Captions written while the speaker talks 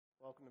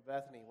Welcome to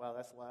Bethany. Wow,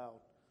 that's loud.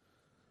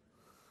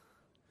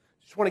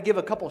 Just want to give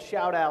a couple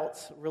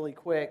shout-outs really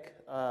quick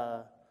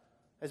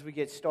as we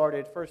get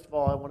started. First of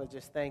all, I want to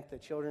just thank the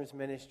children's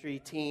ministry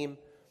team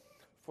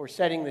for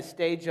setting the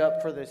stage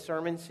up for the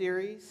sermon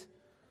series.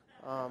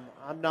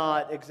 I'm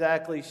not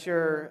exactly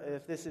sure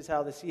if this is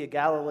how the Sea of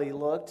Galilee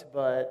looked,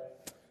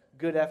 but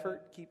good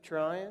effort. Keep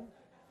trying,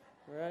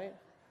 right?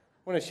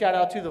 I want to shout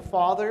out to the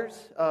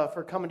fathers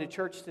for coming to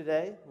church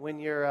today. When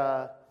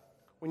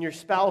your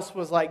spouse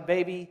was like,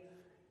 baby,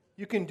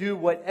 you can do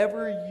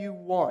whatever you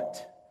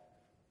want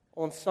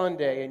on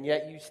Sunday, and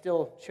yet you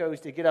still chose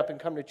to get up and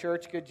come to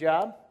church. Good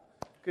job.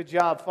 Good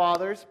job,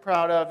 fathers.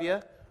 Proud of you.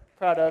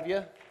 Proud of you.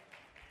 I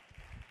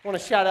want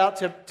to shout out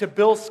to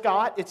Bill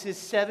Scott. It's his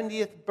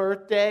 70th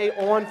birthday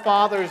on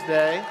Father's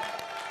Day.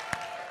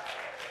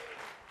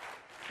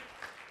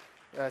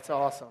 That's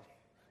awesome.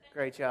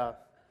 Great job.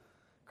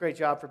 Great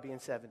job for being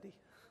 70.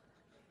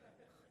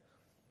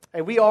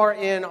 Hey, we are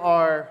in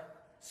our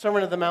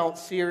Sermon on the Mount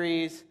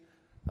series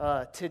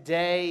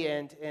today,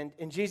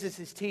 and Jesus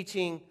is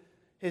teaching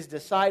his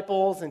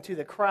disciples and to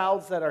the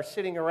crowds that are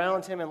sitting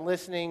around him and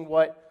listening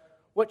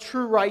what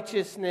true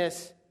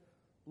righteousness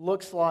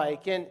looks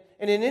like. And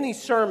in any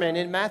sermon,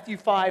 in Matthew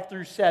 5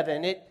 through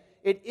 7,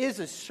 it is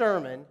a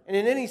sermon. And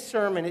in any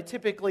sermon,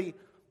 the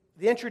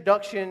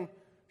introduction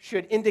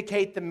should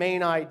indicate the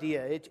main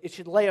idea. It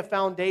should lay a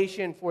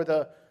foundation for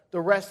the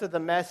rest of the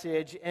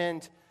message.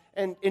 And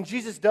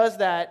Jesus does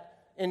that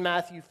in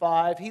Matthew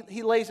 5.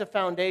 He lays a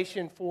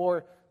foundation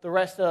for the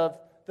rest of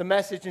the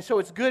message. And so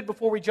it's good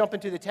before we jump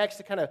into the text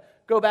to kind of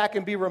go back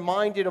and be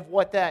reminded of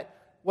what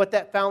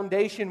that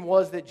foundation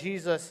was that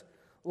Jesus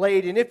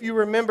laid. And if you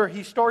remember,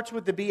 he starts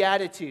with the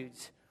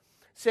Beatitudes,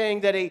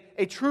 saying that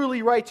a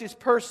truly righteous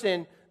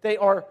person, they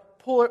are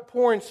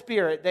poor in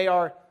spirit, they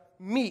are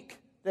meek,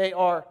 they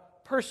are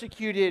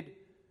persecuted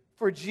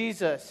for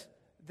Jesus,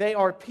 they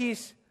are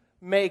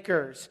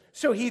peacemakers.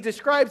 So he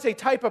describes a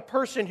type of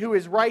person who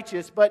is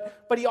righteous,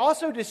 but he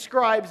also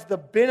describes the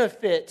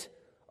benefit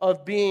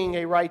of being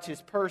a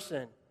righteous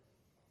person.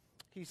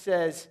 He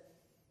says,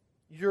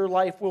 your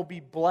life will be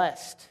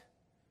blessed.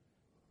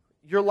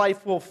 Your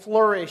life will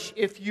flourish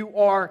if you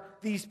are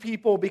these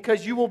people,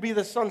 because you will be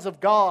the sons of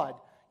God.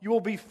 You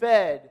will be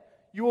fed.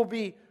 You will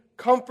be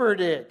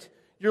comforted.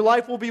 Your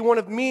life will be one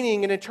of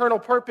meaning and eternal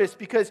purpose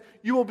because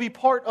you will be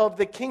part of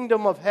the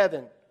kingdom of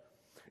heaven.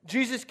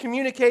 Jesus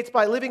communicates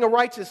by living a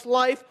righteous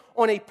life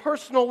on a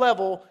personal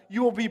level,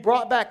 you will be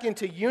brought back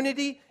into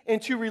unity,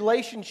 into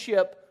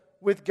relationship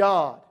with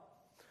God.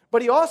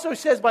 But he also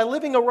says by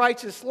living a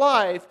righteous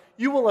life,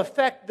 you will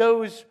affect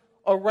those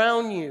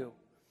around you.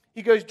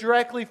 He goes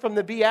directly from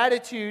the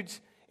Beatitudes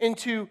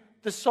into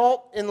the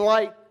salt and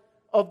light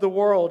of the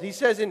world. He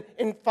says in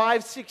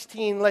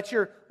 5:16, let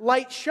your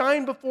light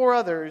shine before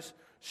others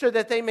so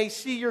that they may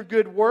see your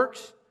good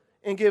works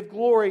and give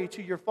glory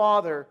to your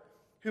Father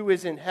who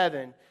is in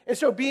heaven. And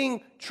so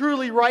being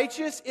truly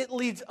righteous, it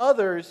leads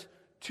others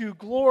to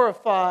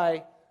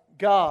glorify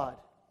God.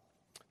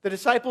 The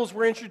disciples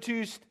were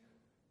introduced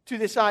to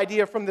this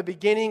idea from the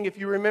beginning. If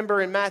you remember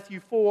in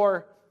Matthew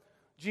 4,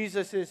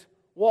 Jesus is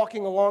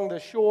walking along the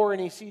shore and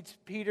he sees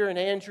Peter and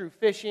Andrew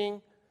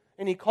fishing,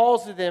 and he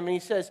calls to them and he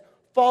says,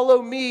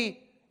 follow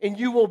me and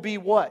you will be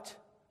what?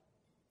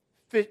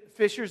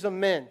 Fishers of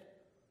men.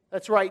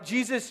 That's right.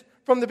 Jesus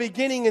from the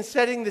beginning is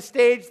setting the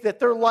stage that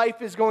their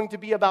life is going to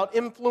be about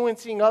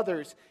influencing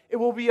others. It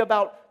will be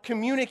about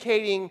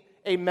communicating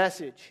a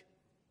message.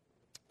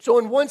 So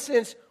in one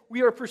sense,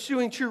 we are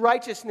pursuing true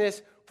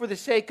righteousness for the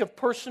sake of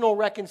personal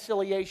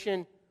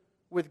reconciliation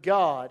with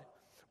God.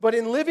 But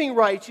in living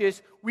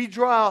righteous, we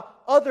draw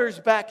others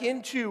back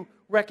into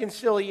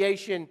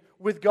reconciliation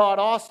with God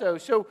also.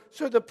 So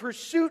the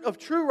pursuit of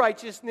true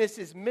righteousness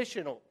is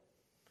missional.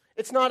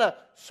 It's not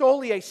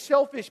solely a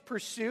selfish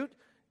pursuit.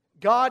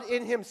 God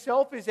in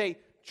himself is a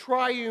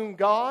triune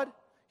God.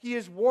 He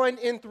is one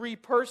in three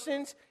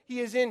persons.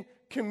 He is in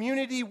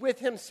community with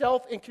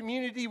himself and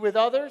community with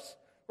others,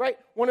 right?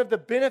 One of the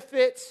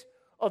benefits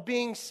of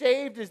being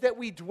saved is that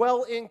we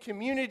dwell in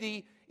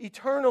community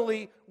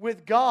eternally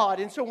with God.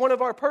 And so one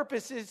of our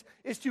purposes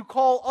is to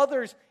call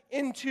others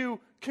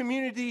into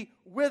community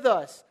with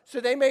us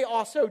so they may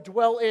also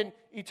dwell in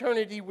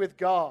eternity with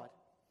God.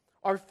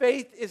 Our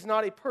faith is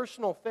not a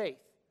personal faith,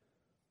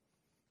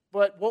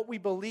 but what we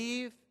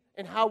believe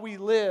and how we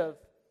live,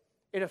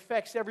 it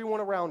affects everyone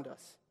around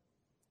us.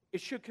 It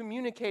should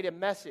communicate a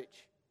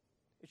message.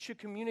 It should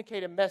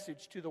communicate a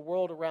message to the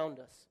world around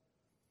us.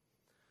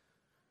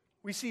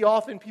 We see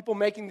often people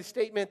making the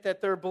statement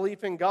that their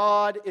belief in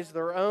God is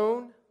their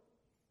own,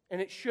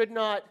 and it should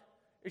not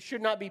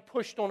be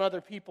pushed on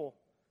other people,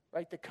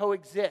 right? To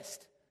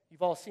coexist.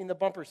 You've all seen the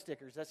bumper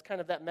stickers. That's kind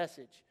of that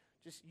message.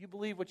 Just you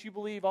believe what you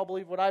believe, I'll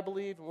believe what I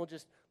believe, and we'll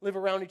just live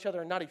around each other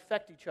and not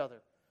affect each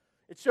other.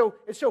 It's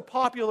so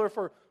popular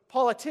for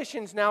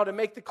politicians now to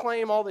make the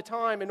claim all the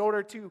time in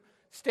order to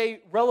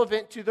stay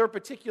relevant to their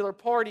particular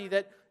party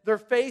that their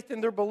faith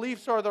and their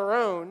beliefs are their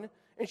own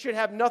and should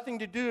have nothing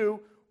to do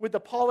with the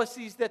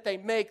policies that they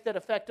make that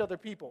affect other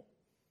people.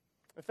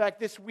 In fact,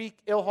 this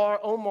week, Ilhar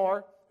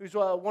Omar, who's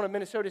one of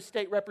Minnesota's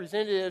state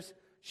representatives,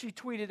 she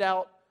tweeted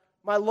out,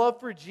 "My love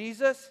for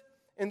Jesus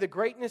and the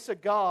greatness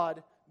of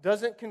God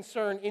doesn't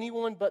concern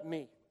anyone but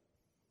me."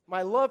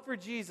 My love for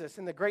Jesus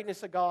and the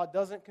greatness of God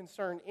doesn't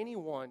concern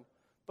anyone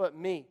but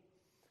me.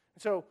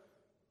 So,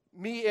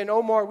 me and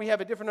Omar, we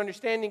have a different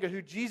understanding of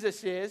who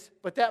Jesus is,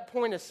 but that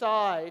point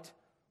aside,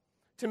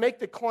 to make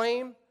the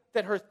claim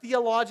that her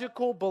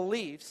theological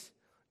beliefs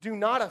do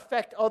not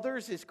affect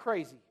others is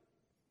crazy.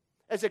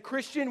 As a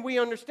Christian, we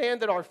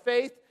understand that our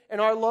faith and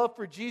our love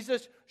for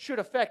Jesus should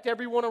affect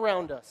everyone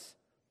around us,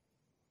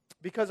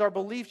 because our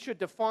beliefs should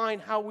define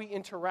how we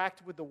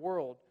interact with the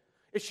world.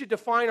 It should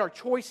define our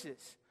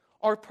choices.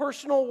 Our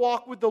personal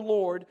walk with the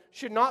Lord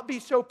should not be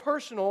so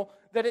personal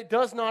that it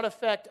does not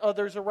affect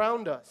others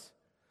around us,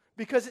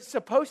 because it's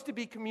supposed to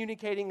be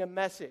communicating a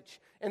message,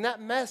 and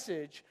that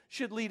message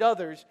should lead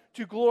others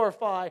to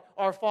glorify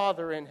our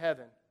Father in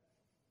heaven.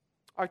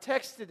 Our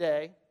text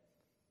today,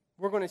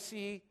 we're going to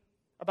see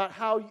about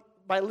how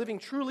by living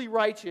truly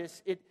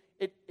righteous,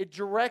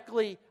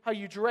 how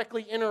you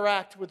directly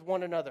interact with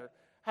one another,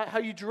 how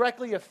you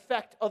directly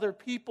affect other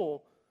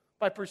people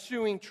by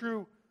pursuing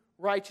true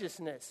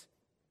righteousness,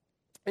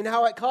 and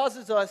how it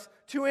causes us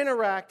to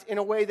interact in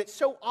a way that's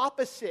so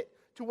opposite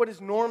to what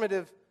is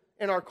normative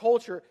in our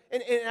culture,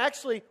 and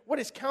actually what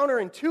is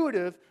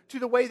counterintuitive to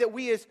the way that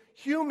we as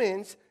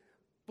humans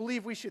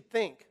believe we should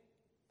think.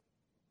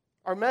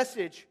 Our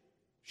message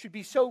should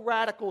be so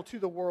radical to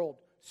the world,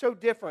 so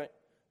different,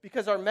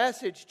 because our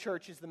message,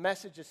 church, is the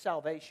message of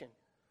salvation.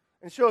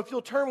 And so if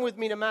you'll turn with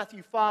me to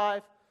Matthew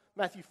 5,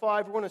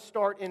 we're going to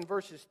start in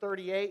verses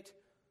 38.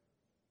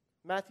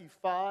 Matthew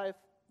 5,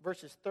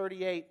 verses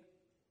 38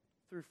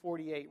 through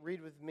 48.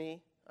 Read with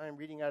me. I am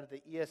reading out of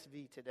the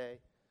ESV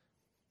today.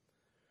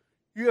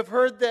 "You have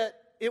heard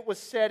that it was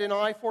said, an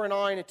eye for an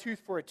eye and a tooth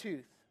for a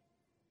tooth.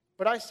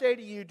 But I say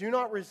to you, do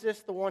not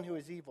resist the one who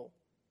is evil.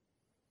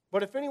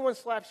 But if anyone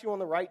slaps you on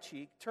the right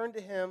cheek, turn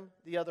to him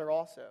the other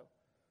also.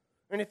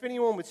 And if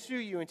anyone would sue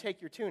you and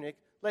take your tunic,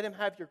 let him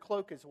have your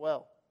cloak as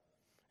well.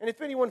 And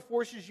if anyone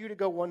forces you to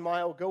go 1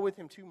 mile, go with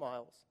him 2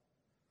 miles.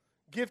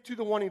 Give to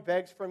the one who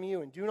begs from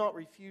you, and do not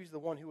refuse the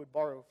one who would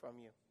borrow from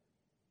you.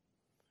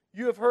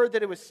 You have heard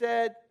that it was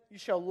said, you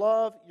shall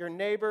love your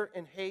neighbor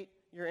and hate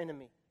your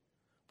enemy.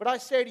 But I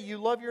say to you,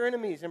 love your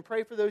enemies and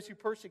pray for those who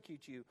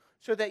persecute you,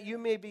 so that you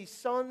may be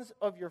sons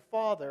of your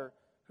Father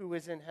who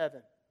is in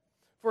heaven.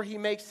 For he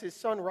makes his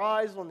sun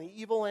rise on the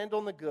evil and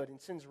on the good, and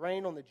sends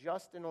rain on the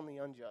just and on the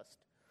unjust.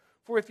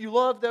 For if you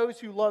love those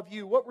who love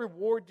you, what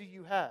reward do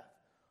you have?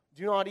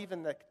 Do not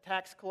even the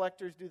tax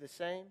collectors do the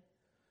same?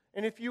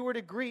 And if you were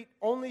to greet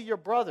only your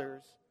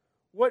brothers,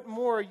 what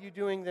more are you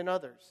doing than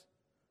others?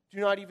 Do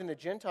not even the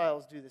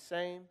Gentiles do the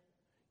same?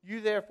 You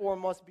therefore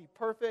must be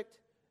perfect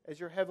as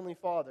your heavenly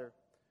Father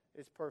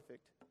is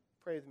perfect."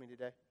 Pray with me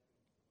today.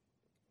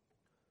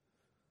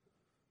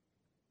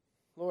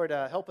 Lord,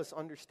 help us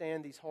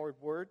understand these hard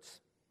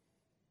words.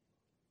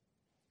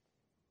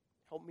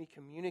 Help me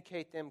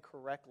communicate them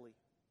correctly.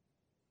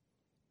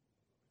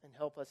 And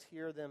help us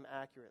hear them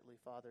accurately,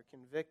 Father.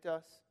 Convict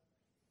us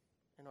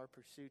in our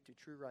pursuit to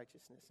true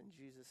righteousness. In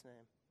Jesus'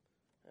 name,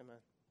 amen.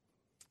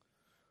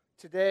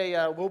 Today,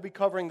 we'll be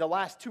covering the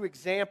last 2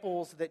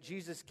 examples that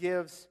Jesus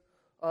gives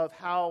of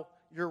how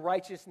your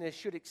righteousness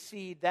should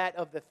exceed that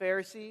of the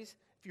Pharisees.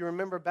 If you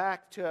remember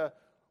back to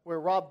where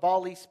Rob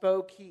Bali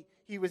spoke, he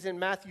was in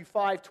Matthew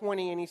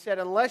 5:20, and he said,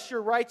 "Unless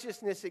your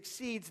righteousness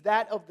exceeds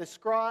that of the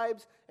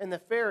scribes and the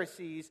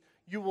Pharisees,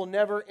 you will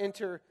never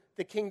enter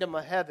the kingdom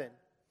of heaven."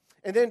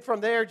 And then from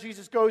there,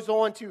 Jesus goes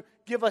on to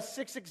give us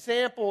 6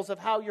 examples of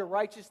how your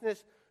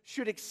righteousness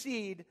should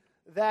exceed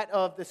that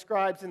of the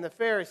scribes and the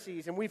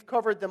Pharisees. And we've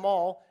covered them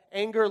all.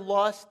 Anger,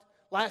 lust.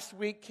 Last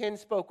week, Ken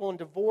spoke on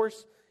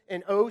divorce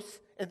and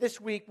oaths. And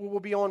this week, we will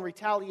be on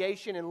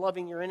retaliation and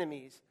loving your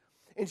enemies.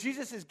 And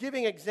Jesus is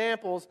giving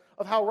examples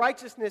of how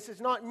righteousness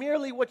is not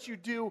merely what you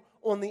do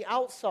on the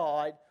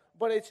outside,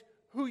 but it's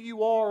who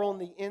you are on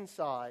the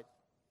inside.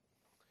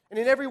 And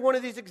in every one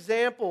of these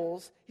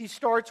examples, he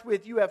starts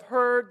with, "You have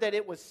heard that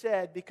it was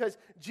said," because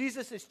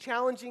Jesus is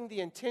challenging the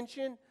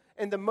intention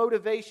and the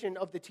motivation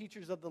of the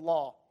teachers of the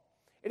law.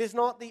 It is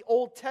not the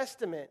Old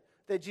Testament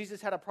that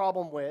Jesus had a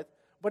problem with,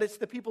 but it's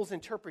the people's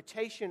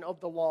interpretation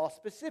of the law,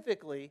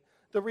 specifically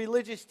the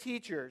religious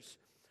teachers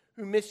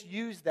who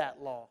misused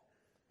that law.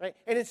 Right?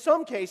 And in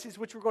some cases,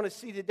 which we're going to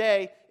see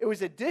today, it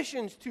was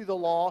additions to the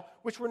law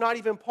which were not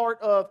even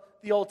part of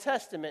the Old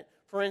Testament.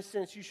 For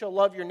instance, you shall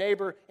love your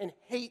neighbor and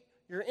hate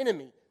your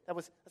enemy.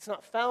 That's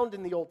not found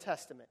in the Old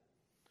Testament.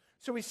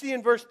 So we see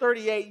in verse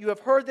 38, "You have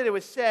heard that it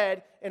was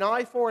said, an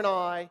eye for an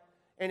eye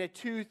and a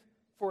tooth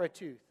for a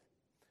tooth."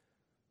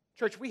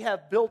 Church, we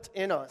have built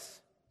in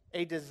us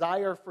a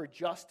desire for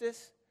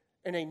justice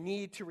and a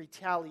need to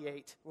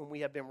retaliate when we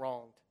have been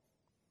wronged.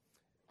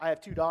 I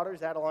have 2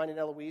 daughters, Adeline and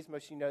Eloise.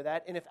 Most of you know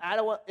that. And if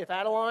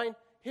Adeline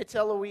hits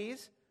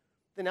Eloise,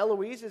 then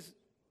Eloise is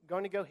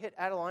going to go hit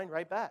Adeline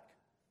right back.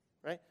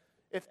 Right?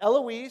 If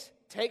Eloise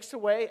takes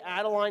away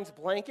Adeline's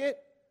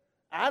blanket,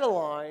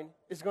 Adeline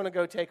is going to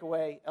go take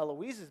away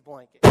Eloise's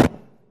blanket.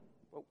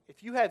 Well,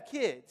 if you have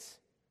kids,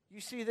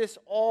 you see this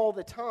all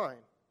the time.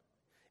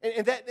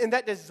 And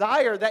that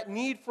desire, that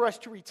need for us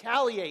to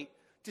retaliate,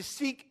 to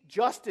seek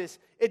justice,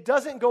 it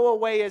doesn't go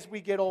away as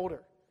we get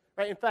older.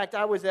 Right? In fact,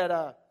 I was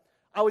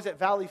at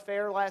Valley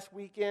Fair last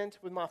weekend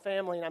with my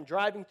family, and I'm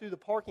driving through the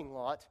parking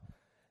lot.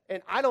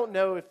 And I don't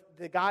know if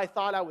the guy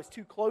thought I was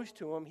too close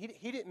to him.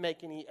 He didn't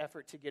make any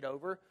effort to get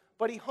over,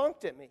 but he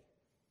honked at me.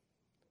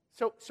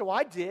 So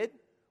I did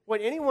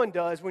what anyone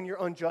does when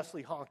you're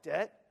unjustly honked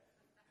at.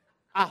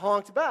 I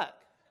honked back.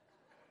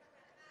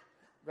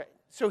 Right.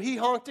 So he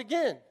honked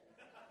again.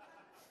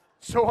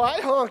 So I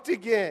honked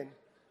again.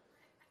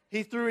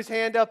 He threw his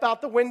hand up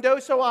out the window,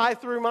 so I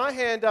threw my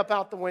hand up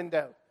out the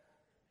window.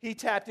 He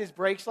tapped his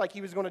brakes like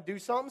he was going to do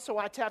something, so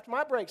I tapped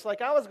my brakes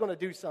like I was going to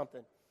do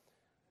something.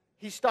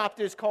 He stopped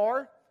his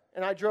car,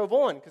 and I drove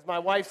on because my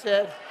wife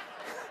said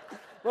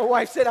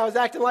I was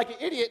acting like an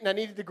idiot and I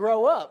needed to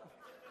grow up.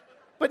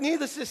 But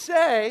needless to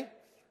say,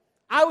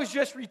 I was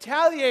just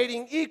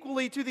retaliating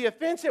equally to the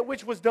offense at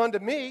which was done to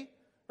me,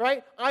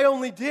 right? I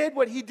only did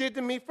what he did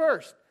to me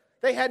first.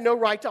 They had no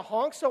right to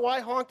honk, so I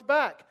honked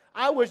back.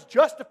 I was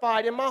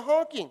justified in my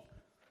honking.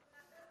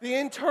 The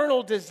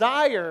internal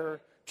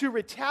desire to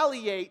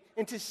retaliate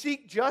and to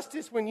seek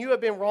justice when you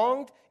have been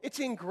wronged, it's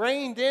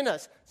ingrained in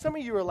us. Some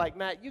of you are like,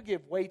 Matt, you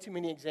give way too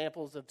many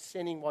examples of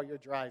sinning while you're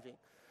driving.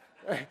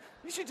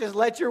 You should just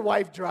let your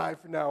wife drive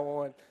from now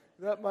on.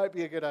 That might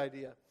be a good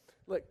idea.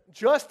 Look,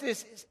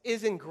 justice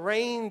is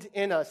ingrained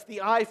in us,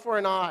 the eye for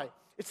an eye.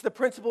 It's the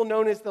principle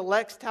known as the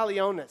lex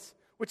talionis,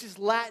 which is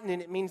Latin,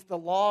 and it means the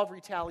law of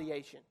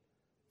retaliation.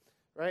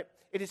 Right?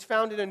 It is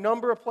found in a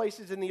number of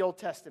places in the Old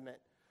Testament.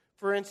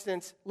 For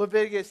instance,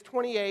 Leviticus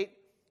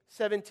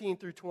 28:17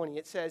 through 20.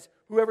 It says,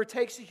 "Whoever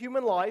takes a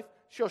human life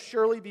shall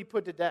surely be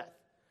put to death.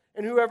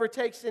 And whoever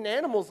takes an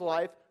animal's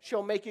life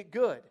shall make it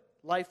good,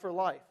 life for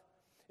life.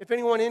 If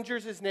anyone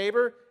injures his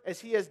neighbor as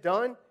he has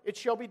done, it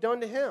shall be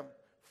done to him.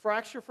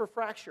 Fracture for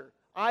fracture,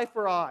 eye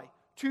for eye,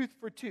 tooth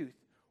for tooth.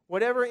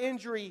 Whatever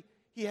injury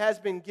he has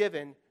been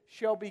given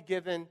shall be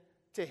given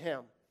to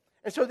him."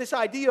 And so this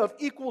idea of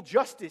equal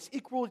justice,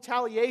 equal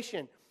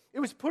retaliation, it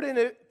was put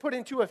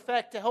into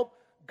effect to help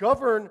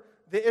govern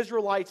the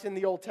Israelites in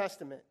the Old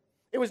Testament.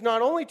 It was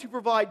not only to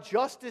provide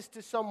justice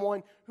to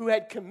someone who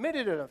had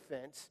committed an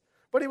offense,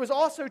 but it was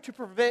also to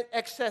prevent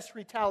excess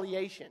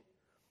retaliation.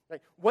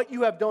 Like, what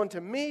you have done to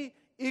me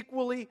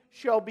equally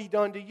shall be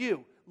done to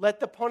you.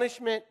 Let the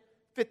punishment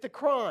fit the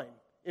crime.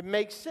 It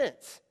makes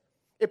sense.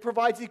 It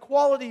provides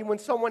equality when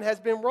someone has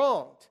been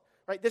wronged.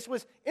 Right? This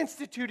was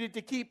instituted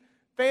to keep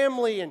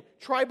family and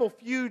tribal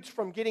feuds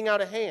from getting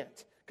out of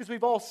hand. Because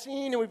we've all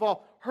seen and we've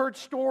all heard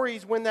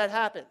stories when that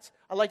happens.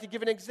 I'd like to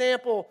give an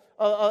example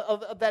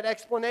of that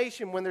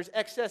explanation when there's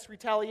excess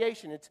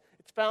retaliation. It's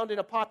found in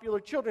a popular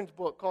children's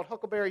book called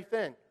Huckleberry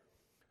Finn.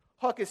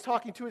 Huck is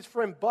talking to his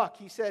friend Buck.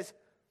 He says,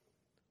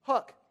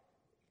 Buck,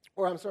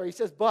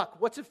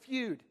 what's a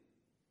feud?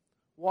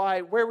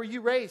 Why, where were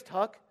you raised,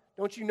 Huck?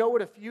 Don't you know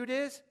what a feud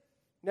is?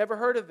 Never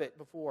heard of it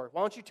before.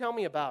 Why don't you tell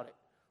me about it?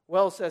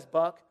 Well, says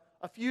Buck,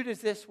 a feud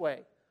is this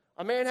way.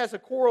 A man has a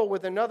quarrel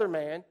with another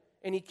man,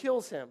 and he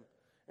kills him.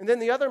 And then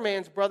the other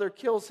man's brother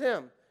kills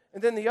him.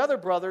 And then the other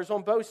brothers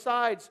on both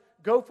sides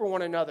go for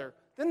one another.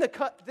 Then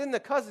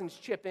the cousins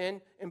chip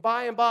in, and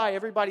by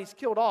everybody's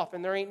killed off,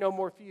 and there ain't no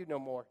more feud no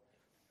more.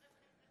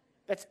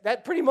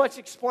 That pretty much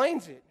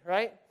explains it,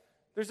 right?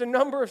 There's a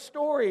number of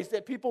stories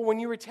that people, when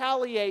you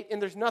retaliate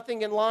and there's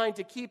nothing in line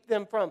to keep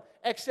them from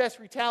excess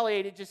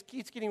retaliate, it just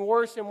keeps getting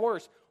worse and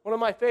worse. One of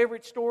my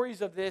favorite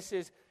stories of this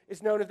is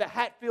known as the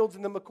Hatfields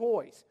and the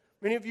McCoys.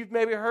 Many of you have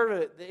maybe heard of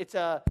it. It's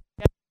a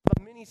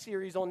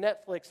mini-series on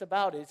Netflix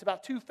about it. It's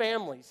about two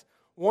families,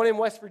 one in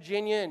West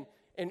Virginia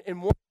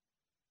and one.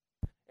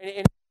 And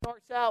it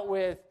starts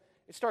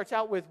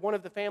out with one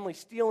of the families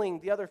stealing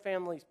the other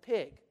family's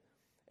pig.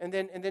 And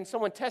then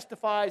someone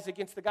testifies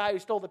against the guy who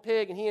stole the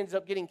pig, and he ends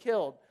up getting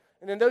killed.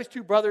 And then those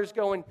two brothers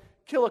go and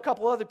kill a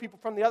couple other people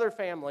from the other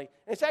family.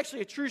 And it's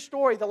actually a true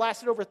story that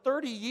lasted over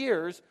 30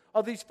 years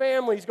of these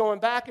families going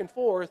back and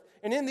forth.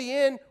 And in the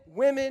end,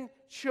 women,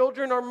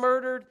 children are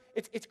murdered.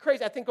 It's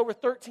crazy. I think over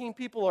 13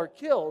 people are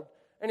killed.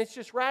 And it's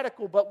just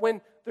radical. But when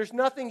there's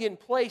nothing in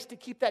place to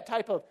keep that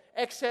type of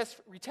excess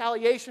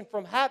retaliation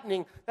from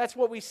happening, that's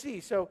what we see.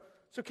 So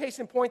case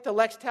in point, the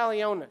lex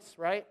talionis,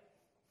 right?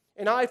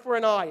 An eye for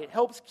an eye. It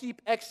helps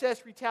keep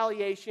excess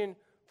retaliation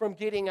from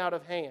getting out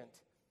of hand.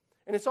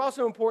 And it's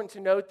also important to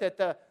note that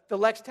the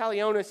lex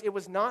talionis, it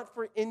was not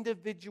for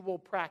individual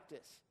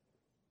practice.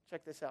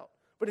 Check this out.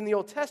 But in the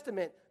Old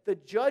Testament, the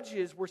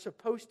judges were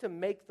supposed to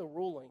make the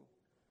ruling.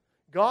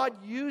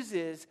 God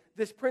uses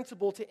this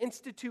principle to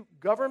institute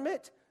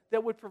government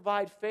that would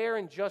provide fair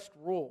and just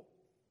rule.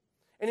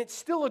 And it's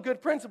still a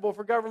good principle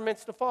for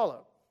governments to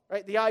follow.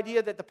 Right? The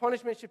idea that the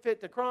punishment should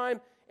fit the crime,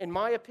 in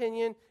my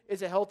opinion,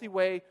 is a healthy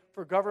way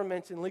for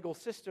governments and legal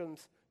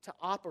systems to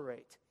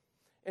operate.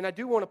 And I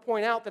do want to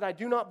point out that I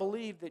do not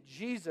believe that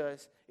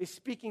Jesus is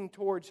speaking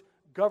towards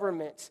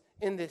governments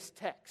in this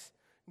text.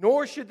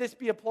 Nor should this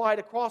be applied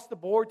across the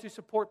board to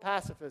support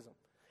pacifism.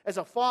 As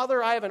a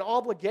father, I have an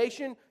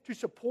obligation to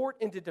support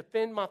and to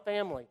defend my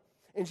family.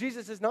 And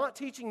Jesus is not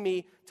teaching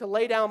me to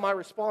lay down my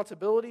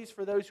responsibilities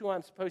for those who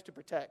I'm supposed to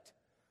protect.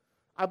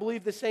 I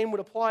believe the same would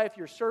apply if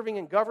you're serving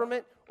in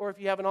government or if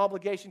you have an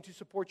obligation to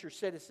support your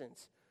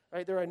citizens.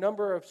 Right? There are a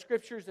number of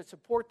scriptures that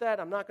support that.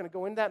 I'm not going to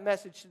go into that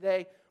message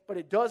today, but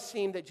it does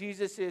seem that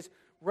Jesus is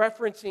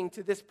referencing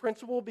to this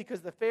principle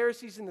because the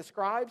Pharisees and the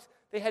scribes,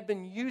 they had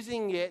been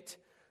using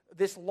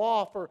this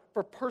law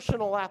for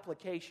personal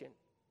application.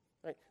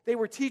 Right? They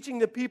were teaching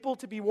the people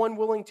to be one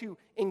willing to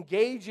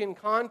engage in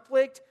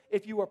conflict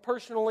if you were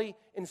personally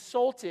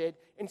insulted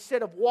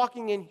instead of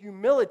walking in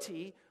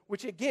humility,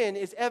 which again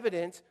is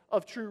evidence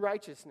of true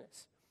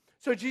righteousness.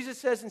 So Jesus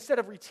says instead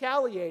of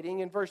retaliating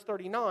in verse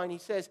 39, he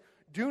says,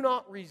 do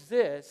not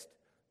resist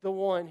the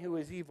one who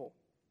is evil.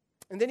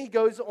 And then he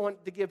goes on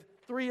to give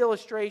 3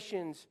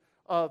 illustrations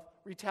of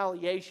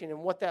retaliation and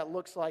what that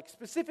looks like.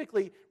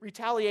 Specifically,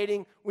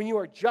 retaliating when you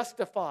are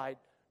justified,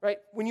 right?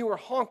 When you are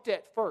honked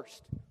at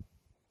first.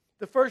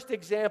 The first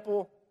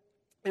example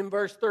in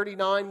verse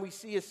 39 we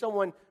see is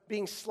someone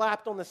being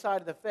slapped on the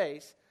side of the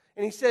face.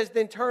 And he says,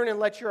 then turn and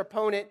let your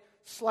opponent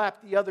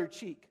slap the other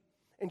cheek.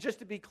 And just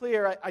to be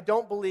clear, I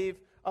don't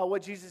believe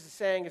what Jesus is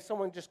saying. If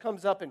someone just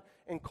comes up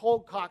and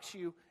cold cocks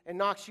you and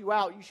knocks you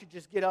out, you should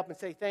just get up and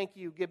say, thank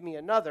you, give me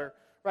another,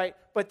 right?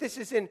 But this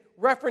is in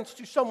reference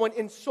to someone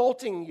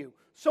insulting you,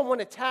 someone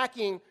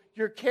attacking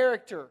your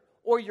character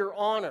or your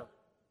honor.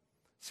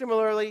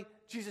 Similarly,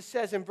 Jesus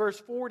says in verse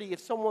 40, if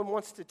someone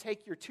wants to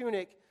take your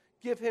tunic,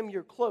 give him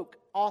your cloak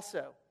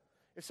also.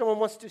 If someone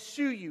wants to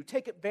sue you,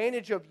 take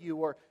advantage of you,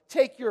 or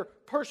take your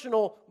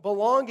personal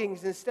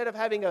belongings instead of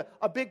having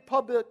a big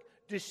public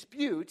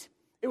dispute,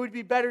 it would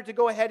be better to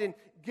go ahead and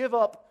give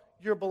up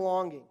your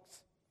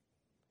belongings.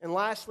 And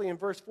lastly, in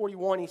verse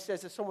 41, he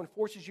says, if someone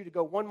forces you to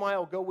go 1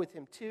 mile, go with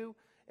him 2.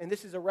 And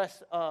this is a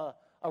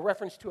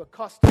reference to a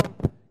custom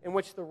in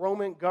which the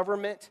Roman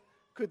government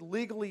could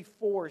legally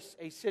force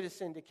a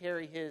citizen to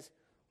carry his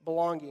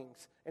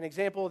belongings. An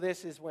example of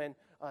this is when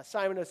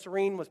Simon of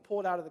Cyrene was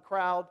pulled out of the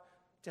crowd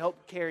to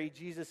help carry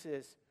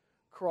Jesus'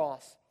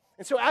 cross.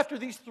 And so after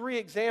these 3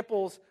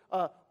 examples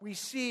we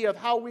see of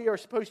how we are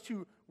supposed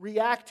to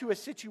react to a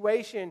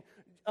situation,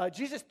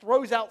 Jesus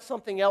throws out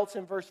something else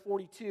in verse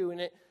 42,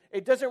 and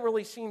it doesn't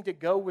really seem to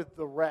go with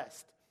the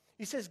rest.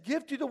 He says,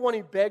 give to the one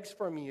who begs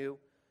from you,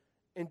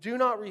 and do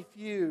not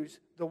refuse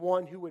the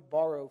one who would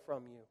borrow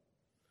from you.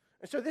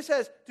 And so this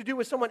has to do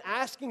with someone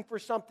asking for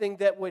something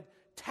that would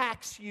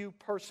tax you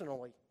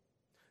personally,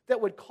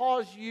 that would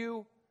cause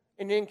you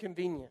an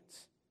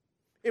inconvenience.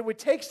 It would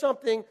take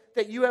something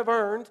that you have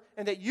earned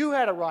and that you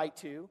had a right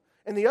to,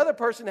 and the other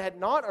person had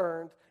not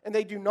earned and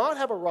they do not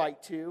have a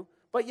right to,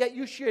 but yet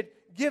you should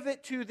give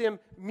it to them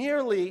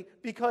merely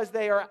because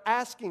they are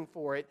asking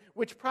for it,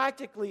 which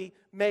practically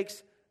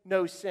makes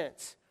no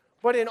sense.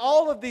 But in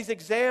all of these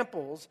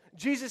examples,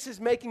 Jesus is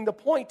making the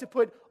point to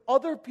put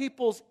other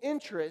people's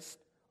interests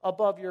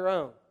above your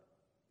own,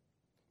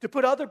 to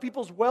put other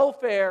people's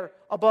welfare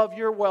above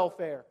your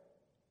welfare,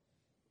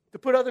 to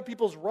put other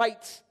people's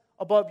rights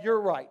above your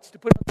rights, to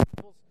put other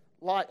people's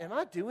lives. Am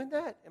I doing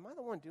that? Am I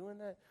the one doing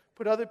that?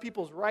 Put other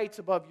people's rights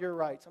above your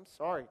rights. I'm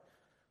sorry.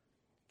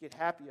 Get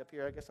happy up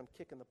here. I guess I'm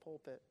kicking the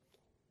pulpit.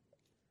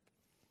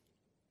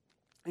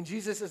 And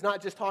Jesus is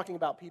not just talking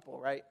about people,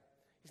 right?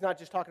 He's not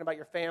just talking about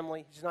your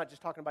family. He's not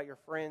just talking about your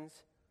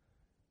friends.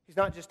 He's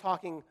not just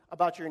talking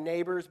about your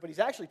neighbors, but he's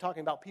actually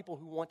talking about people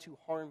who want to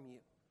harm you.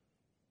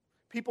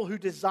 People who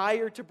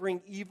desire to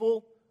bring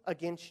evil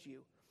against you.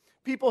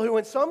 People who,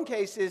 in some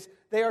cases,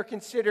 they are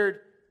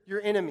considered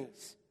your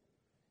enemies.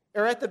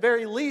 Or at the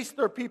very least,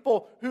 they're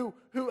people who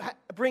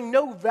bring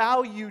no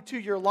value to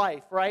your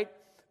life, right?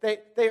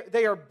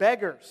 They are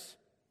beggars.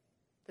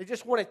 They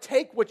just want to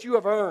take what you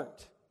have earned.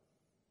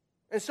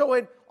 And so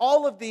in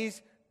all of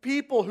these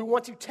people who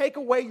want to take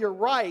away your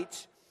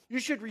rights, you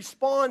should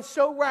respond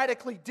so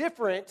radically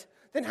different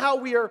than how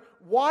we are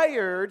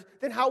wired,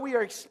 than how we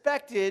are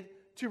expected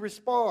to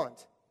respond.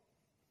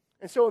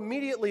 And so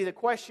immediately the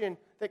question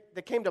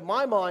that came to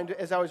my mind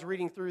as I was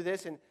reading through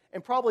this,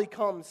 and probably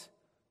comes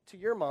to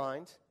your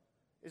mind,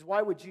 is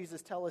why would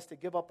Jesus tell us to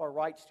give up our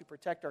rights to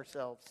protect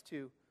ourselves,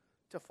 to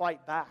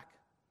fight back,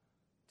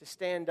 to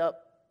stand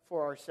up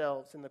for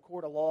ourselves in the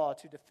court of law,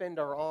 to defend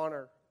our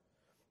honor?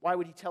 Why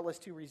would he tell us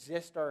to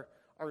resist our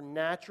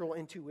natural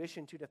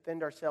intuition to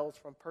defend ourselves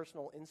from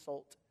personal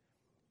insult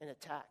and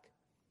attack?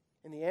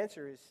 And the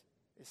answer is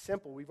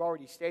simple. We've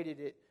already stated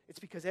it. It's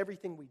because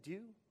everything we do,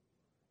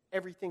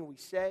 everything we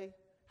say,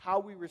 how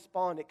we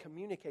respond, it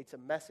communicates a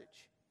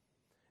message.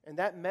 And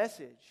that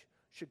message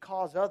should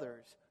cause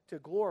others to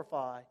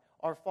glorify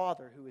our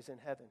Father who is in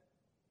heaven.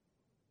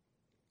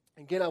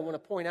 Again, I want to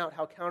point out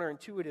how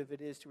counterintuitive it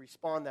is to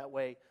respond that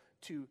way,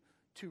 to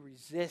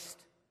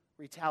resist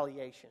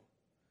retaliation.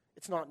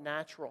 It's not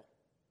natural.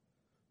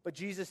 But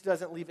Jesus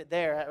doesn't leave it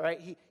there,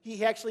 right?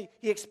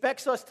 He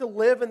expects us to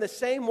live in the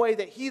same way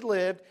that he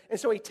lived, and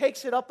so he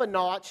takes it up a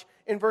notch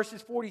in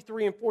verses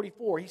 43 and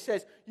 44. He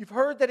says, "You've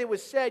heard that it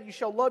was said, you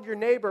shall love your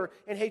neighbor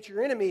and hate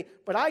your enemy,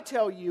 but I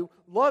tell you,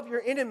 love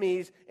your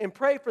enemies and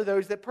pray for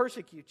those that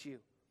persecute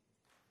you."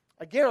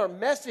 Again, our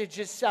message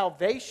is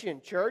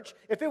salvation, church.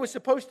 If it was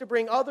supposed to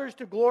bring others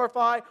to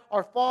glorify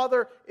our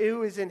Father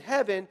who is in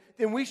heaven,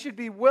 then we should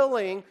be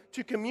willing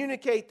to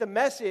communicate the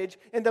message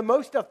in the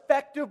most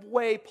effective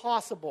way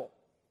possible.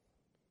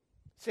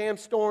 Sam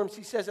Storms,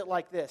 he says it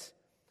like this: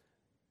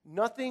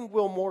 "Nothing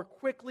will more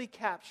quickly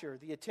capture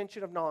the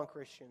attention of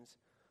non-Christians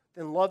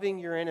than loving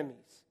your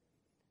enemies,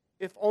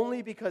 if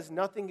only because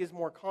nothing is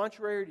more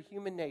contrary to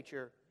human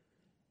nature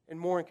and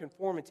more in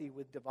conformity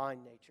with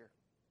divine nature."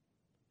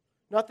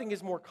 Nothing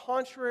is more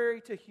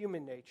contrary to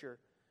human nature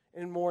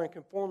and more in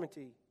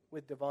conformity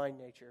with divine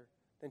nature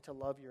than to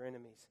love your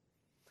enemies.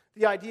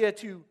 The idea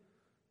to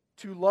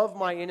love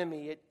my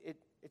enemy,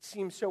 it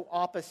seems so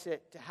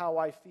opposite to how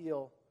I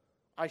feel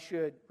I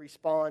should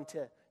respond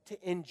to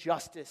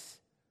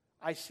injustice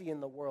I see in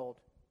the world,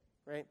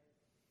 right?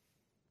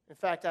 In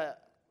fact,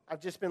 I've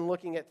just been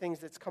looking at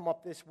things that's come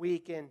up this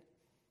week, and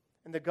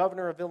the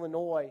governor of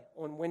Illinois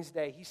on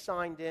Wednesday, he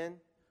signed in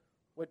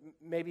what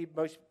maybe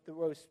the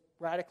most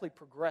radically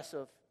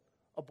progressive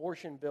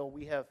abortion bill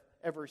we have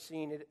ever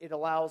seen. It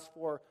allows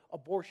for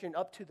abortion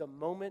up to the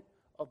moment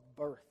of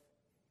birth.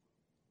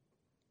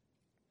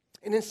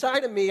 And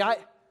inside of me, I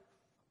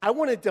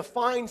want to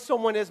define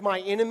someone as my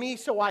enemy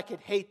so I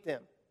could hate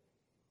them.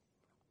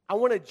 I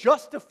want to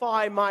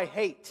justify my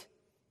hate.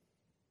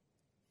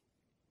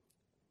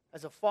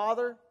 As a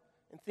father,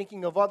 and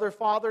thinking of other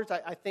fathers,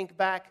 I think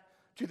back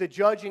to the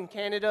judge in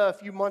Canada a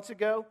few months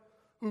ago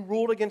who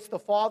ruled against the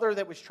father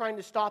that was trying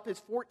to stop his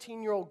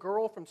 14-year-old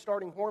girl from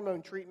starting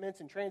hormone treatments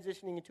and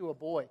transitioning into a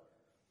boy.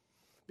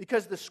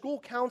 Because the school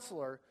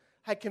counselor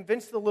had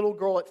convinced the little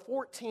girl at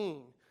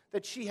 14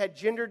 that she had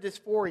gender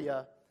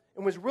dysphoria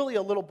and was really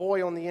a little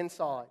boy on the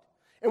inside.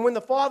 And when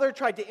the father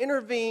tried to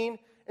intervene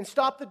and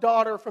stop the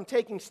daughter from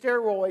taking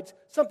steroids,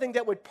 something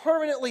that would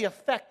permanently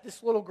affect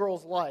this little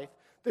girl's life,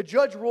 the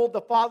judge ruled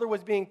the father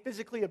was being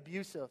physically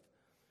abusive.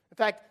 In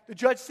fact, the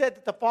judge said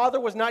that the father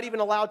was not even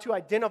allowed to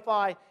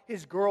identify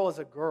his girl as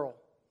a girl.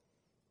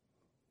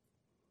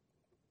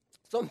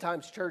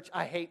 Sometimes, church,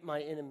 I hate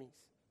my enemies.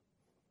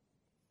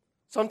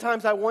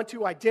 Sometimes I want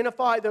to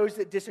identify those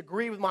that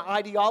disagree with my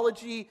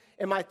ideology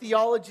and my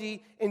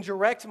theology and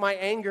direct my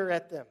anger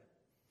at them,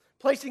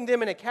 placing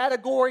them in a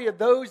category of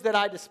those that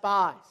I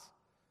despise.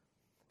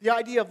 The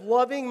idea of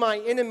loving my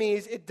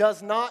enemies, it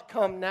does not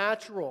come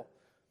natural.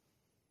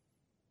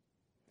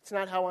 It's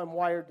not how I'm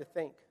wired to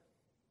think.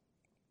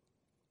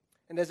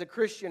 And as a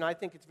Christian, I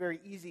think it's very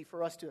easy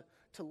for us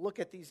to look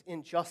at these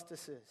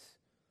injustices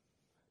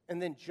and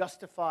then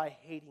justify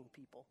hating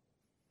people.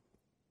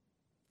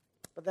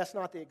 But that's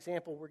not the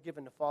example we're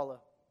given to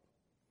follow.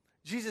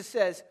 Jesus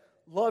says,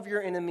 love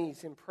your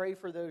enemies and pray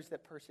for those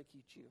that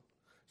persecute you,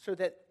 so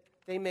that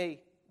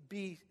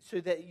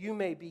you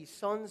may be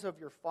sons of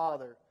your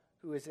Father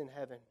who is in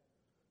heaven.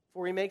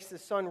 For he makes the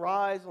sun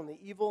rise on the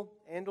evil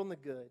and on the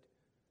good,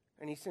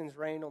 and he sends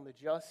rain on the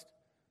just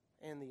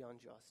and the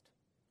unjust.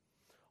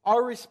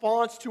 Our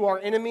response to our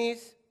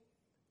enemies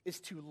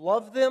is to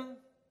love them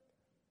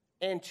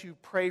and to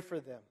pray for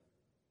them.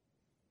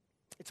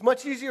 It's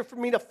much easier for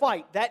me to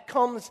fight. That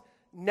comes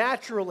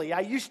naturally.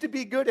 I used to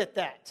be good at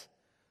that.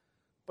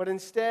 But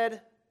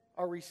instead,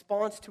 our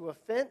response to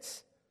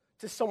offense,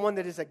 to someone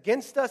that is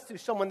against us, to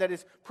someone that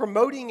is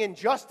promoting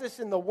injustice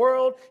in the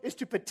world, is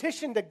to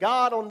petition to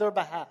God on their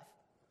behalf.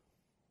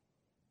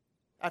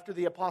 After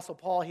the Apostle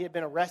Paul, he had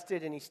been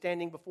arrested, and he's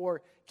standing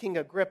before King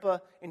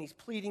Agrippa, and he's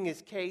pleading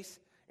his case,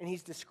 and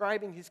he's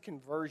describing his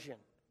conversion.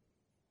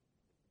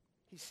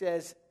 He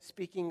says,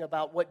 speaking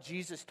about what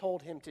Jesus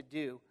told him to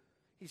do,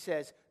 he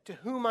says, to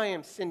whom I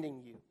am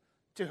sending you,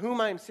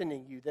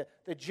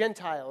 the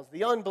Gentiles,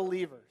 the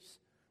unbelievers,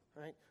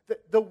 right?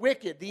 The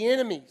wicked, the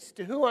enemies,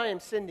 to whom I am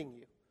sending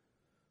you.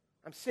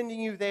 I'm sending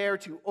you there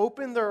to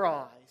open their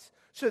eyes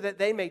so that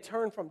they may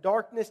turn from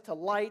darkness to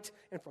light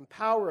and from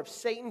power of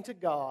Satan to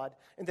God,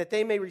 and that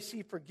they may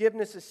receive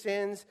forgiveness of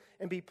sins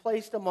and be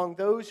placed among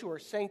those who are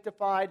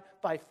sanctified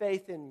by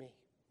faith in me.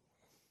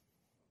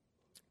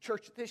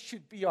 Church, this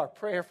should be our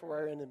prayer for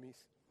our enemies.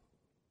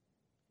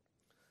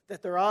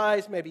 That their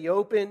eyes may be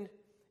opened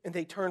and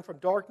they turn from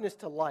darkness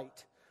to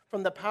light,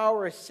 from the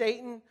power of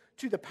Satan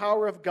to the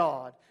power of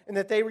God, and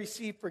that they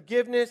receive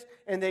forgiveness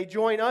and they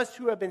join us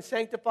who have been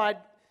sanctified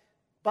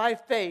by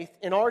faith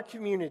in our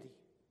community.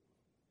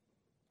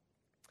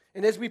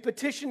 And as we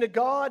petition to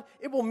God,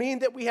 it will mean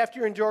that we have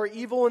to endure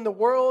evil in the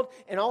world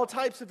and all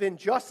types of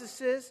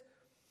injustices.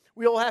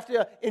 We will have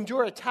to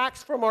endure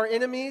attacks from our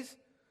enemies.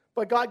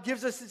 But God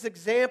gives us this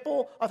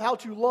example of how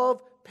to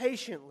love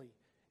patiently,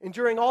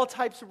 enduring all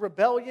types of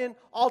rebellion,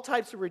 all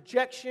types of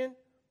rejection.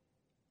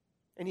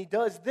 And he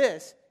does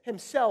this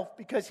himself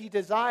because he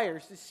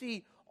desires to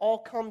see all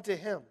come to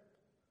him.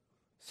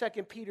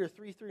 2 Peter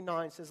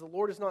 3-9 says, the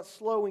Lord is not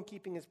slow in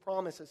keeping his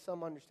promise, as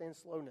some understand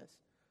slowness,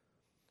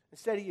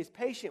 Instead, he is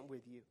patient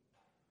with you,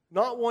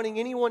 not wanting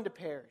anyone to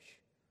perish,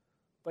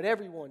 but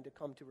everyone to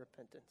come to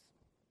repentance.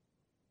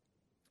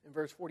 In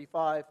verse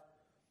 45,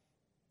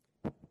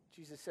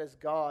 Jesus says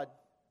God,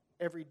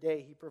 every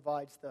day he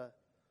provides the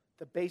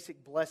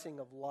basic blessing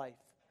of life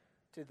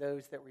to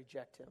those that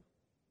reject him.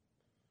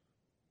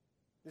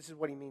 This is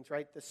what he means,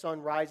 right? The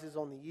sun rises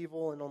on the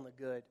evil and on the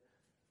good.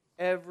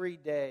 Every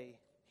day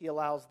he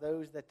allows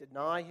those that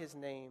deny his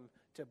name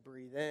to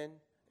breathe in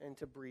and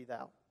to breathe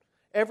out.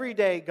 Every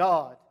day,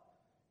 God,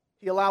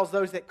 he allows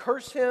those that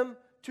curse him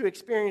to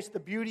experience the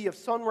beauty of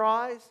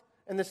sunrise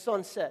and the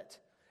sunset.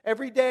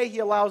 Every day, he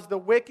allows the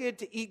wicked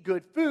to eat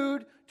good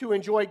food, to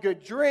enjoy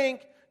good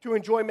drink, to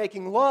enjoy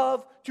making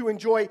love, to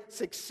enjoy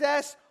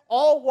success,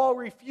 all while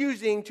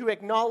refusing to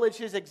acknowledge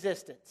his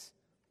existence.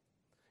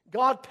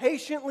 God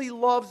patiently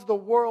loves the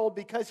world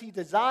because he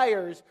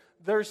desires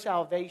their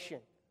salvation.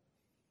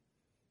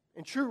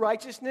 In true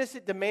righteousness,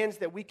 it demands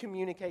that we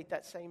communicate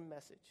that same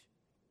message.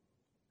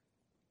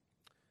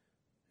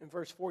 In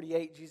verse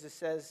 48,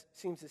 Jesus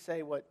seems to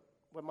say what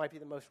might be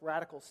the most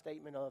radical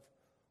statement of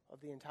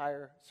the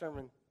entire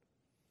sermon.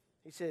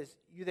 He says,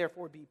 "You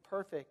therefore be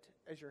perfect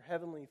as your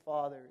heavenly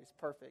Father is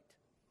perfect."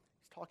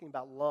 He's talking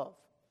about love.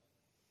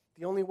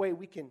 The only way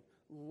we can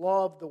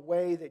love the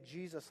way that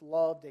Jesus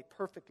loved, a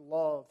perfect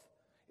love,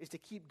 is to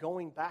keep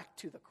going back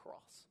to the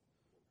cross,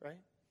 right?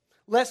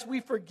 Lest we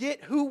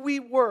forget who we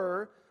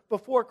were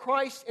before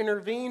Christ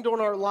intervened on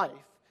our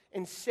life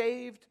and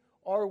saved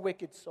our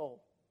wicked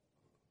soul.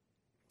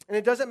 And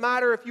it doesn't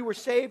matter if you were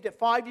saved at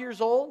 5 years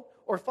old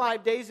or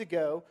 5 days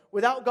ago.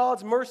 Without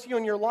God's mercy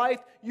on your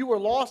life, you were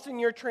lost in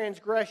your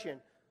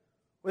transgression.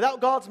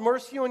 Without God's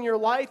mercy on your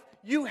life,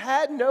 you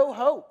had no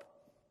hope.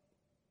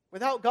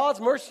 Without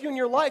God's mercy on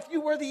your life,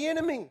 you were the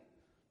enemy.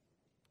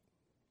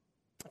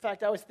 In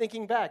fact, I was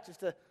thinking back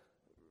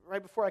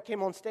right before I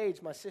came on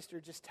stage, my sister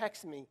just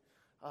texted me.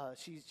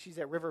 She's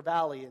at River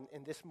Valley,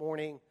 and this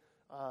morning,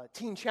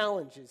 Teen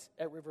Challenge is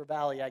at River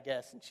Valley, I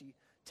guess. And she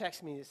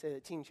texted me to say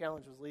that Teen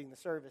Challenge was leading the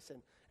service.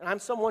 And I'm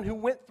someone who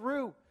went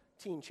through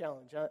Teen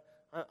Challenge.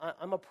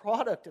 I'm a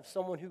product of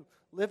someone who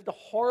lived a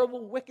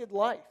horrible, wicked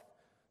life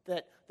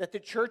that the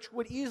church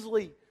would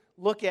easily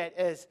look at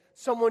as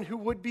someone who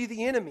would be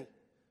the enemy,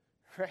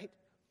 right?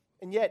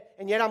 And yet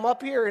I'm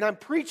up here and I'm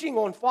preaching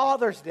on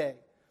Father's Day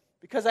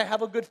because I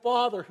have a good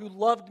father who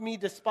loved me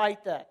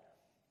despite that.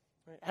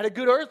 I had a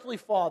good earthly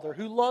father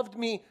who loved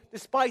me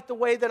despite the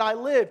way that I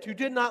lived, who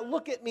did not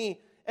look at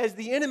me as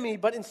the enemy,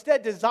 but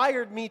instead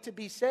desired me to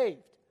be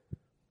saved.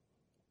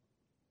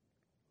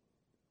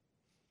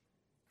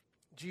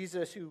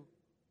 Jesus, who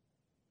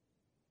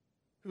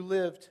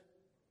lived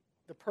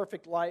the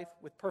perfect life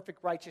with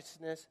perfect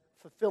righteousness,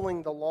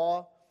 fulfilling the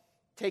law,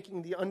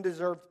 taking the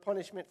undeserved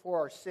punishment for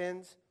our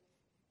sins.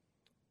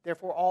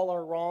 Therefore, all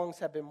our wrongs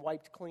have been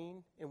wiped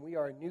clean, and we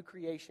are a new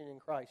creation in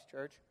Christ,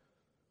 church.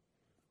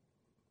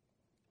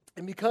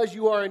 And because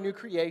you are a new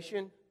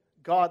creation,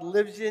 God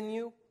lives in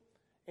you,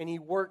 and he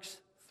works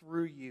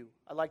through you.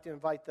 I'd like to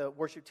invite the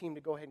worship team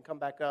to go ahead and come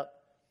back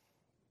up.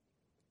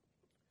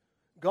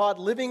 God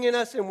living in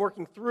us and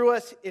working through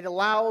us, it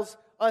allows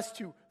us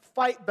to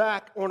fight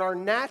back on our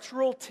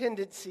natural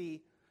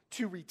tendency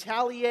to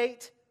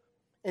retaliate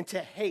and to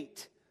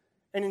hate,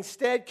 and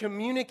instead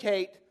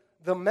communicate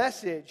the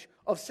message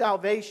of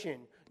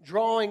salvation,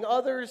 drawing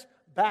others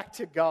back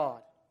to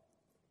God.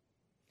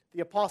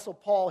 The Apostle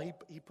Paul,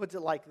 he puts it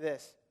like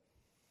this.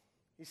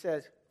 He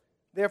says,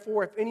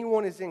 "Therefore, if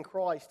anyone is in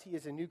Christ, he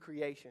is a new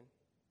creation.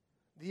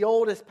 The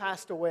old has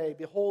passed away.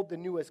 Behold, the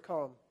new has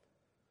come.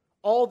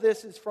 All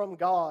this is from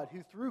God,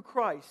 who through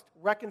Christ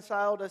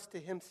reconciled us to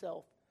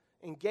himself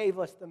and gave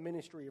us the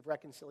ministry of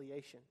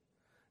reconciliation.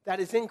 That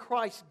is, in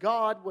Christ,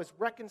 God was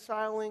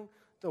reconciling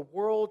the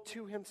world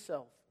to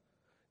himself,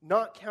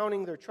 not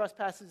counting their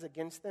trespasses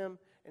against them,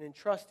 and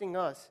entrusting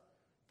us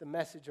the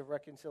message of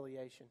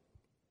reconciliation.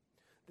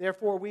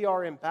 Therefore, we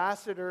are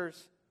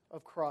ambassadors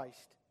of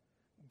Christ,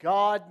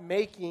 God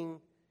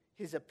making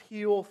his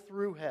appeal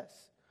through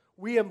us.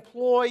 We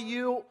implore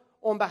you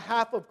on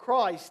behalf of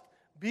Christ,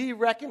 be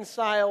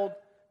reconciled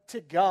to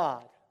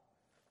God."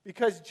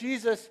 Because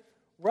Jesus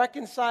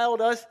reconciled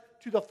us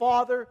to the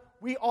Father,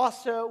 we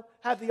also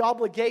have the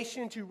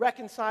obligation to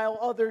reconcile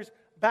others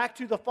back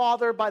to the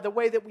Father by the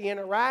way that we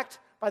interact,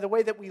 by the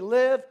way that we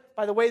live,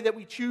 by the way that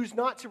we choose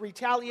not to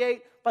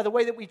retaliate, by the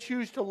way that we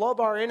choose to love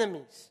our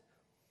enemies.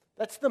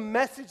 That's the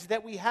message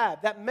that we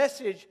have. That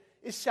message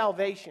is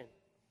salvation.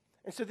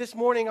 And so this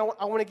morning, I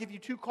want to give you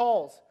two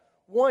calls.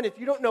 One, if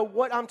you don't know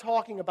what I'm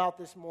talking about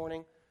this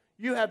morning,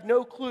 you have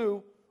no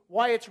clue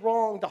why it's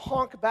wrong to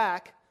honk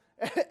back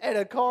at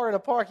a car in a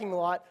parking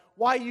lot,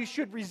 why you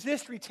should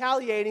resist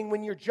retaliating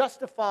when you're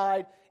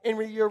justified in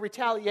your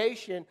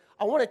retaliation.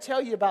 I want to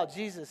tell you about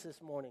Jesus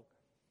this morning.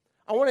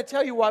 I want to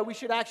tell you why we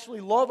should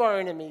actually love our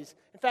enemies.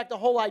 In fact, the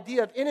whole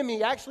idea of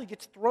enemy actually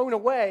gets thrown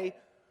away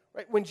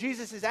right, when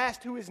Jesus is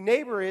asked who his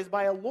neighbor is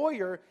by a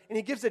lawyer, and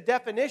he gives a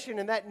definition,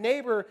 and that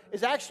neighbor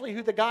is actually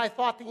who the guy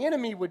thought the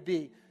enemy would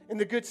be in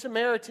the Good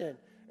Samaritan.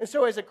 And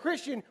so as a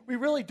Christian, we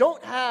really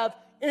don't have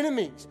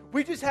enemies.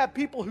 We just have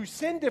people who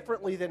sin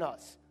differently than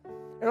us.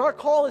 And our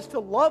call is to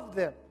love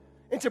them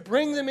and to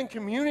bring them in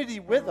community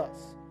with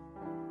us.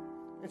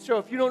 And so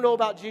if you don't know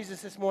about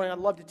Jesus this morning, I'd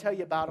love to tell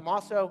you about him.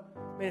 Also,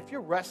 man, if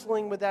you're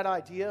wrestling with that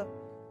idea,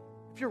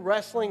 if you're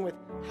wrestling with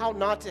how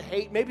not to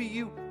hate, maybe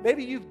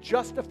you've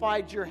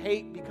justified your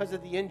hate because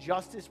of the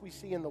injustice we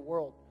see in the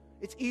world.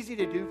 It's easy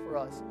to do for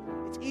us.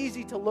 It's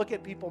easy to look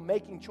at people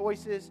making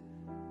choices,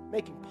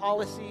 making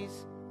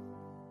policies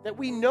that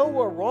we know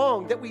are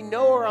wrong, that we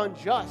know are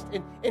unjust,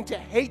 and to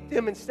hate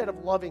them instead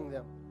of loving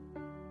them.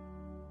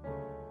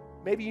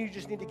 Maybe you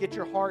just need to get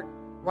your heart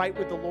right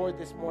with the Lord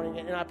this morning,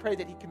 and I pray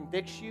that he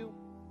convicts you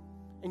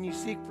and you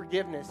seek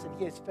forgiveness, and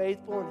he is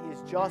faithful and he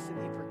is just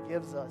and he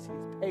forgives us. He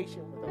is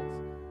patient with us.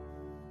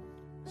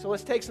 So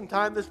let's take some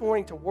time this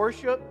morning to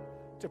worship,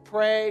 to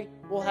pray.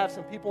 We'll have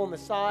some people on the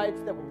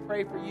sides that will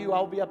pray for you.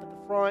 I'll be up at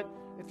the front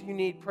if you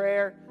need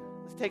prayer.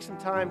 Let's take some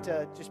time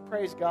to just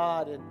praise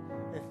God and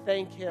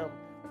thank him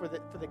for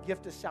the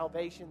gift of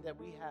salvation that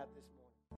we have this morning.